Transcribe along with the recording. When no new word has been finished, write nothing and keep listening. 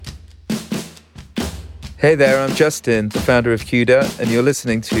Hey there, I'm Justin, the founder of CUDA, and you're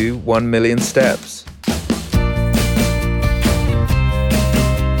listening to 1 Million Steps.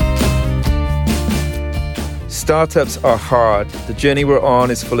 Startups are hard. The journey we're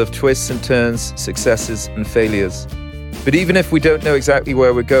on is full of twists and turns, successes and failures. But even if we don't know exactly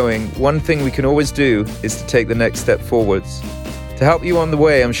where we're going, one thing we can always do is to take the next step forwards. To help you on the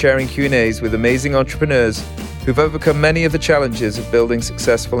way, I'm sharing Q&As with amazing entrepreneurs who've overcome many of the challenges of building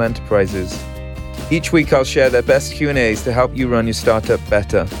successful enterprises. Each week I'll share their best Q&As to help you run your startup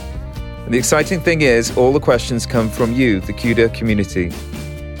better. And the exciting thing is, all the questions come from you, the CUDA community.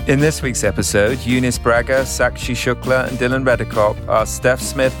 In this week's episode, Eunice Braga, Sakshi Shukla and Dylan Redekop ask Steph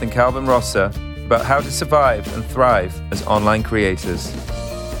Smith and Calvin Rosser about how to survive and thrive as online creators.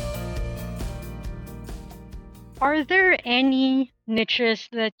 Are there any niches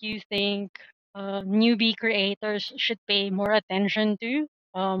that you think newbie creators should pay more attention to?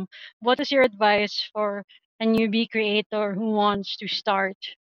 What is your advice for a newbie creator who wants to start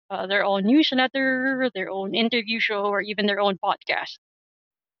their own newsletter, their own interview show, or even their own podcast?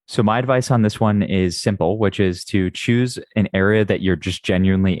 So my advice on this one is simple, which is to choose an area that you're just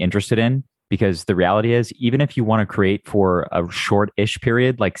genuinely interested in. Because the reality is, even if you want to create for a short-ish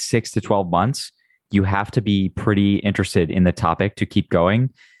period, like 6 to 12 months, you have to be pretty interested in the topic to keep going.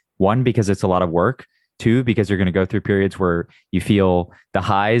 One, because it's a lot of work. Two, because you're going to go through periods where you feel the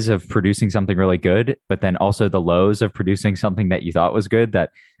highs of producing something really good, but then also the lows of producing something that you thought was good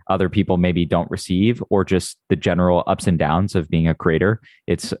that other people maybe don't receive, or just the general ups and downs of being a creator.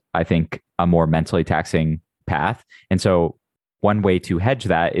 It's, I think, a more mentally taxing path. And so one way to hedge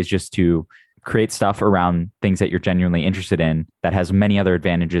that is just to create stuff around things that you're genuinely interested in that has many other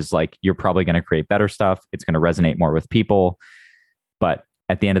advantages. Like, you're probably going to create better stuff. It's going to resonate more with people. But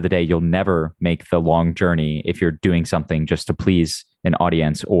at the end of the day, you'll never make the long journey if you're doing something just to please an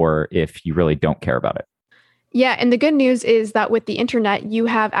audience, or if you really don't care about it. Yeah. And the good news is that with the internet, you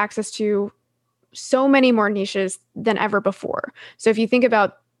have access to so many more niches than ever before. So if you think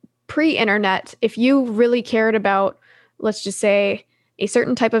about pre-internet, if you really cared about, let's just say, a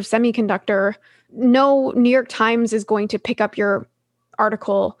certain type of semiconductor, no New York Times is going to pick up your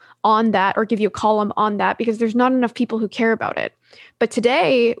article on that or give you a column on that, because there's not enough people who care about it. But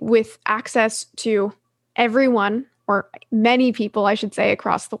today, with access to everyone, or many people, I should say,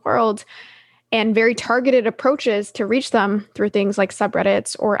 across the world, and very targeted approaches to reach them through things like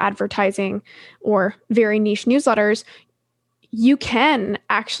subreddits or advertising or very niche newsletters, you can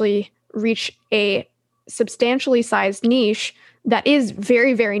actually reach a substantially sized niche that is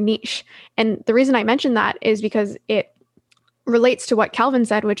very, very niche. And the reason I mention that is because it relates to what Calvin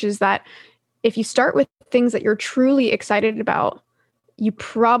said, which is that if you start with things that you're truly excited about, you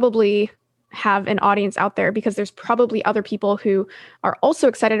probably have an audience out there, because there's probably other people who are also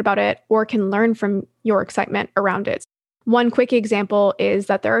excited about it or can learn from your excitement around it. One quick example is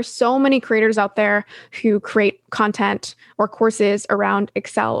that there are so many creators out there who create content or courses around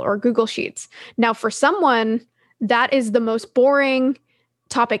Excel or Google Sheets. Now, for someone, that is the most boring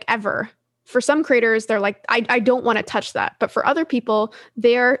topic ever. For some creators, they're like, I don't want to touch that. But for other people,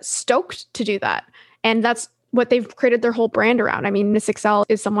 they're stoked to do that. And that's what they've created their whole brand around. I mean, Miss Excel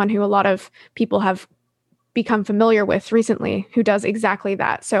is someone who a lot of people have become familiar with recently, who does exactly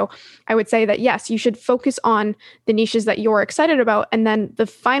that. So I would say that, yes, you should focus on the niches that you're excited about. And then the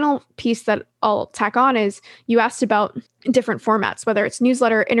final piece that I'll tack on is, you asked about different formats, whether it's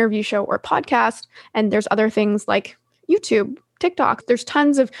newsletter, interview show, or podcast. And there's other things like YouTube, TikTok. There's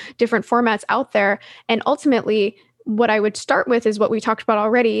tons of different formats out there. And ultimately, what I would start with is what we talked about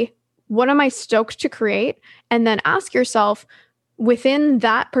already. What am I stoked to create? And then ask yourself, within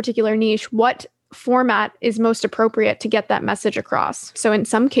that particular niche, what format is most appropriate to get that message across? So in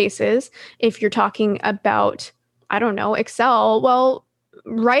some cases, if you're talking about, I don't know, Excel, well,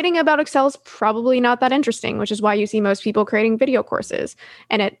 writing about Excel is probably not that interesting, which is why you see most people creating video courses,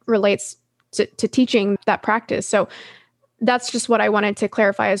 and it relates to teaching that practice. So that's just what I wanted to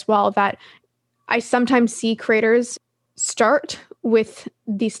clarify as well, that I sometimes see creators start with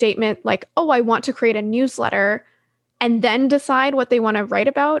the statement like, oh, I want to create a newsletter, and then decide what they want to write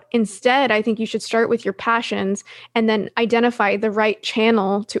about. Instead, I think you should start with your passions and then identify the right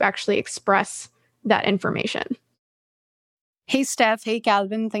channel to actually express that information. Hey, Steph. Hey,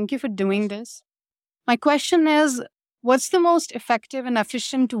 Calvin. Thank you for doing this. My question is, what's the most effective and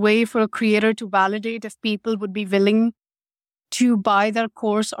efficient way for a creator to validate if people would be willing to buy their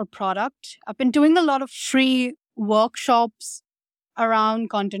course or product? I've been doing a lot of free workshops around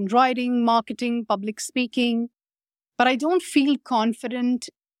content writing, marketing, public speaking, but I don't feel confident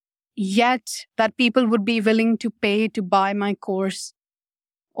yet that people would be willing to pay to buy my course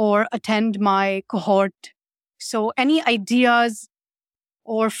or attend my cohort. So any ideas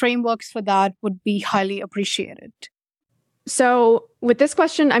or frameworks for that would be highly appreciated. So with this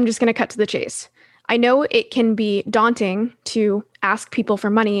question, I'm just going to cut to the chase. I know it can be daunting to ask people for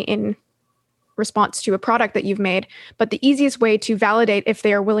money in response to a product that you've made, but the easiest way to validate if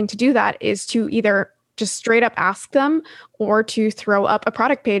they are willing to do that is to either just straight up ask them or to throw up a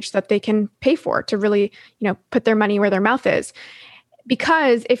product page that they can pay for to really, put their money where their mouth is.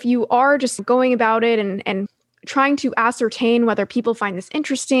 Because if you are just going about it and trying to ascertain whether people find this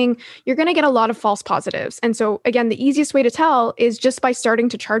interesting, you're going to get a lot of false positives. And so again, the easiest way to tell is just by starting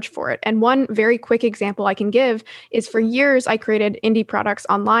to charge for it. And one very quick example I can give is for years, I created indie products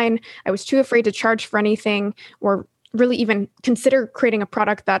online. I was too afraid to charge for anything or really even consider creating a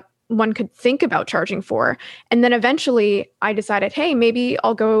product that one could think about charging for. And then eventually I decided, hey, maybe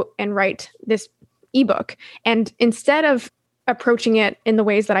I'll go and write this ebook. And instead of approaching it in the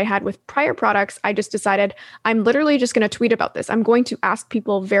ways that I had with prior products, I just decided I'm literally just going to tweet about this. I'm going to ask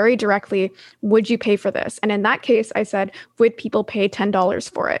people very directly, would you pay for this? And in that case, I said, would people pay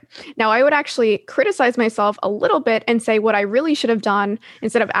 $10 for it? Now, I would actually criticize myself a little bit and say what I really should have done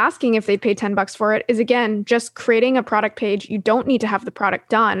instead of asking if they'd pay $10 for it is, again, just creating a product page. You don't need to have the product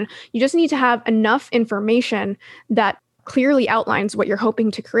done. You just need to have enough information that clearly outlines what you're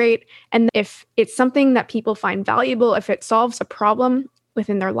hoping to create. And if it's something that people find valuable, if it solves a problem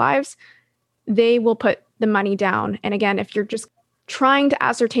within their lives, they will put the money down. And again, if you're just trying to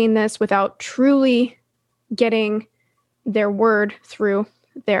ascertain this without truly getting their word through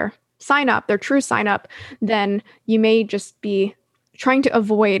their sign up, their true sign up, then you may just be trying to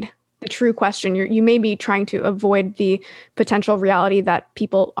avoid the true question. You may be trying to avoid the potential reality that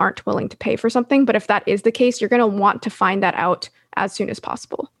people aren't willing to pay for something. But if that is the case, you're going to want to find that out as soon as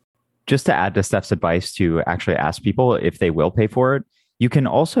possible. Just to add to Steph's advice to actually ask people if they will pay for it, you can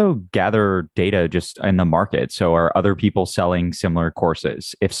also gather data just in the market. So are other people selling similar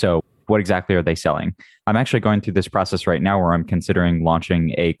courses? If so, what exactly are they selling? I'm actually going through this process right now where I'm considering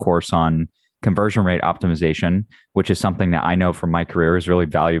launching a course on conversion rate optimization, which is something that I know from my career is really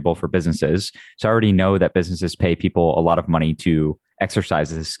valuable for businesses. So I already know that businesses pay people a lot of money to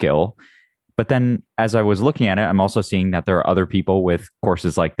exercise this skill. But then as I was looking at it, I'm also seeing that there are other people with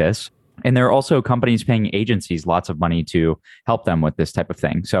courses like this. And there are also companies paying agencies lots of money to help them with this type of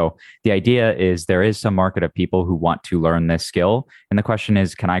thing. So the idea is there is some market of people who want to learn this skill. And the question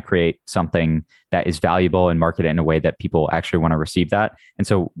is, can I create something that is valuable and market it in a way that people actually want to receive that? And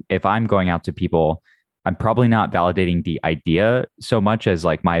so if I'm going out to people, I'm probably not validating the idea so much as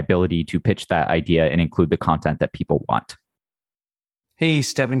like my ability to pitch that idea and include the content that people want. Hey,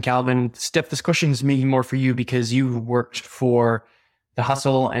 Steph and Calvin. Steph, this question is maybe more for you because you worked for The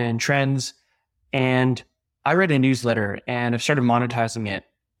Hustle and Trends. And I read a newsletter and I've started monetizing it.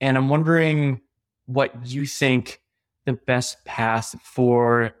 And I'm wondering what you think the best path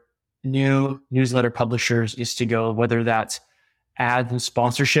for new newsletter publishers is to go, whether that's ads and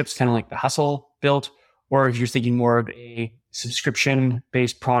sponsorships, kind of like The Hustle built, or if you're thinking more of a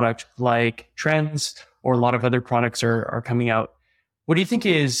subscription-based product like Trends or a lot of other products are coming out. What do you think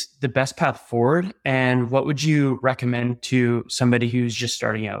is the best path forward? And what would you recommend to somebody who's just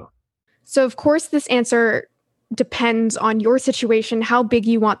starting out? So of course, this answer depends on your situation, how big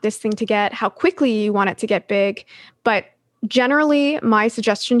you want this thing to get, how quickly you want it to get big. But generally, my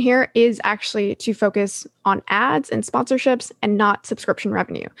suggestion here is actually to focus on ads and sponsorships and not subscription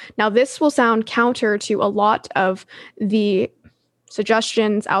revenue. Now, this will sound counter to a lot of the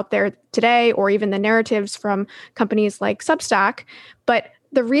suggestions out there today, or even the narratives from companies like Substack. But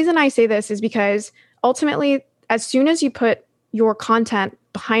the reason I say this is because ultimately, as soon as you put your content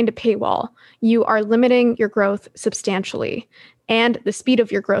behind a paywall, you are limiting your growth substantially and the speed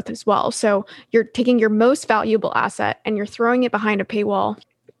of your growth as well. So you're taking your most valuable asset and you're throwing it behind a paywall.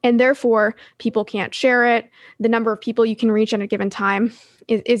 And therefore, people can't share it. The number of people you can reach at a given time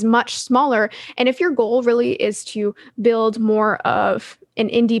is much smaller. And if your goal really is to build more of an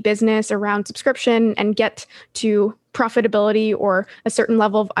indie business around subscription and get to profitability or a certain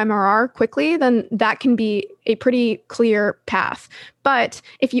level of MRR quickly, then that can be a pretty clear path. But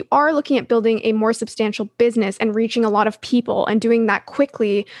if you are looking at building a more substantial business and reaching a lot of people and doing that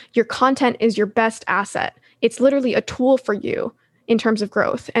quickly, your content is your best asset. It's literally a tool for you in terms of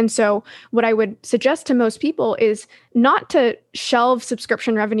growth. And so what I would suggest to most people is not to shelve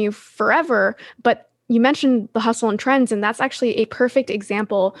subscription revenue forever, but you mentioned The Hustle and Trends, and that's actually a perfect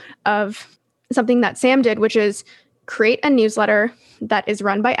example of something that Sam did, which is create a newsletter that is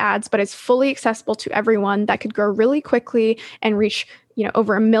run by ads, but is fully accessible to everyone, that could grow really quickly and reach,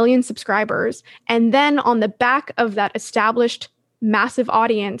 over 1 million subscribers. And then on the back of that established massive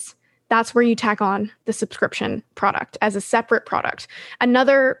audience, that's where you tack on the subscription product as a separate product.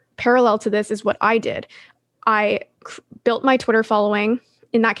 Another parallel to this is what I did. I built my Twitter following.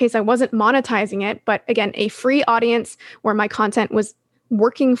 In that case, I wasn't monetizing it, but again, a free audience where my content was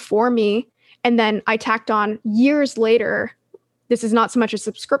working for me. And then I tacked on years later, this is not so much a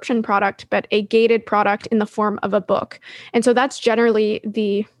subscription product, but a gated product in the form of a book. And so that's generally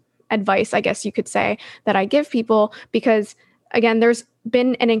the advice, I guess you could say, that I give people, because again, there's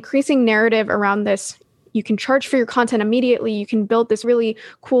been an increasing narrative around this. You can charge for your content immediately. You can build this really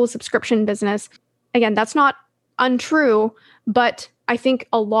cool subscription business. Again, that's not untrue, but I think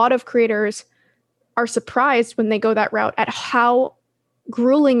a lot of creators are surprised when they go that route at how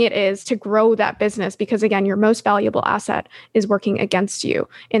grueling it is to grow that business, because again, your most valuable asset is working against you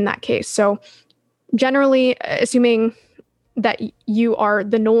in that case. So generally, assuming that you are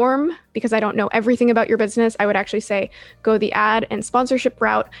the norm, because I don't know everything about your business, I would actually say go the ad and sponsorship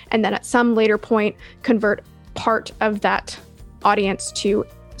route, and then at some later point, convert part of that audience to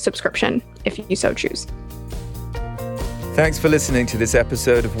subscription if you so choose. Thanks for listening to this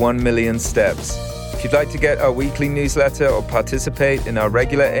episode of 1 Million Steps. If you'd like to get our weekly newsletter or participate in our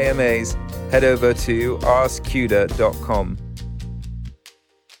regular AMAs, head over to askcuda.com.